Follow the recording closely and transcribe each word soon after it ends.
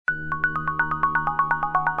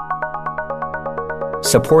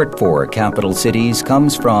Support for Capital Cities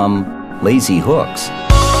comes from Lazy Hooks.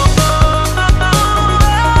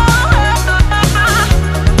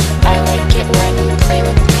 I like it when you play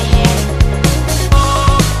with my hair.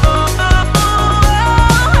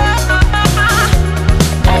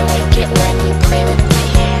 I like it when you play with my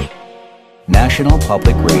hair. National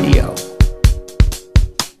Public Radio.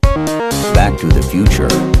 Back to the Future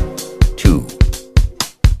 2.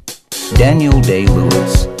 Daniel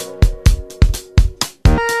Day-Lewis.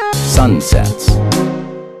 Sunsets. You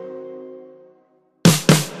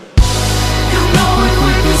know it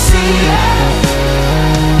when you see it.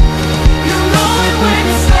 You know it when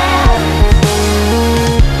it's there.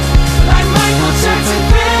 Like Michael Jackson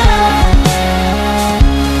thriller.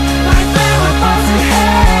 Like Farrah, Fawcett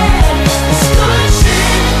hair. It's good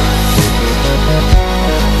shit.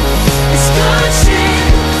 It's good shit.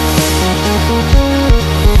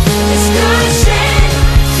 It's good shit.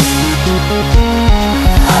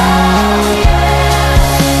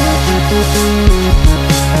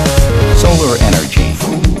 Solar energy.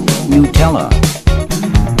 Nutella.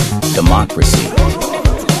 Democracy.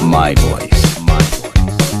 My voice.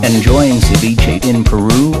 Enjoying ceviche in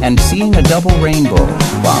Peru and seeing a double rainbow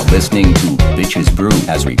while listening to Bitches Brew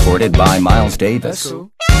as recorded by Miles Davis.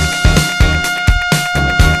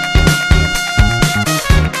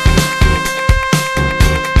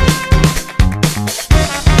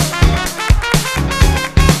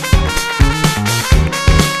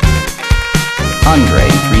 Andre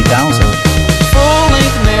 3000.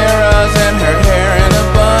 Full-length mirrors and her hair in a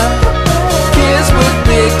bun. Kids with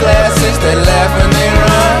big glasses that laugh when they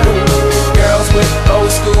run. Girls with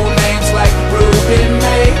old school names like Ruby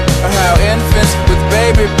May. Or how infants with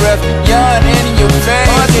baby breath yawn in your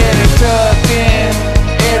face. Or get it tucked in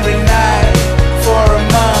every night for a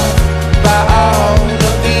month by all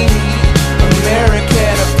of these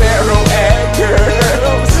American apparel ad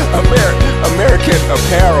girls. American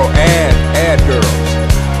apparel ad girls.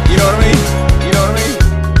 You know what I mean? You know what I mean?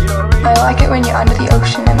 You know what I mean? I like it when you're under the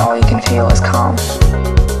ocean and all you can feel is calm.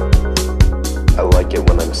 I like it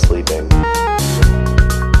when I'm sleeping.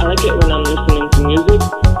 I like it when I'm listening to music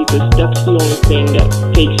because that's the only thing that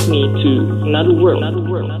takes me to another world.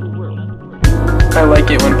 I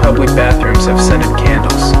like it when public bathrooms have scented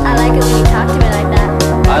candles. I like it when you talk to me like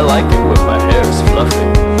that. I like it when my hair is fluffy.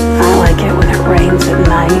 I like it when it rains at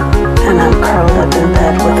night and I'm curled up in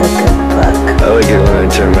bed with a good book. I like it when I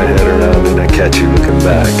turn my head around and I catch you looking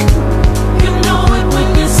back.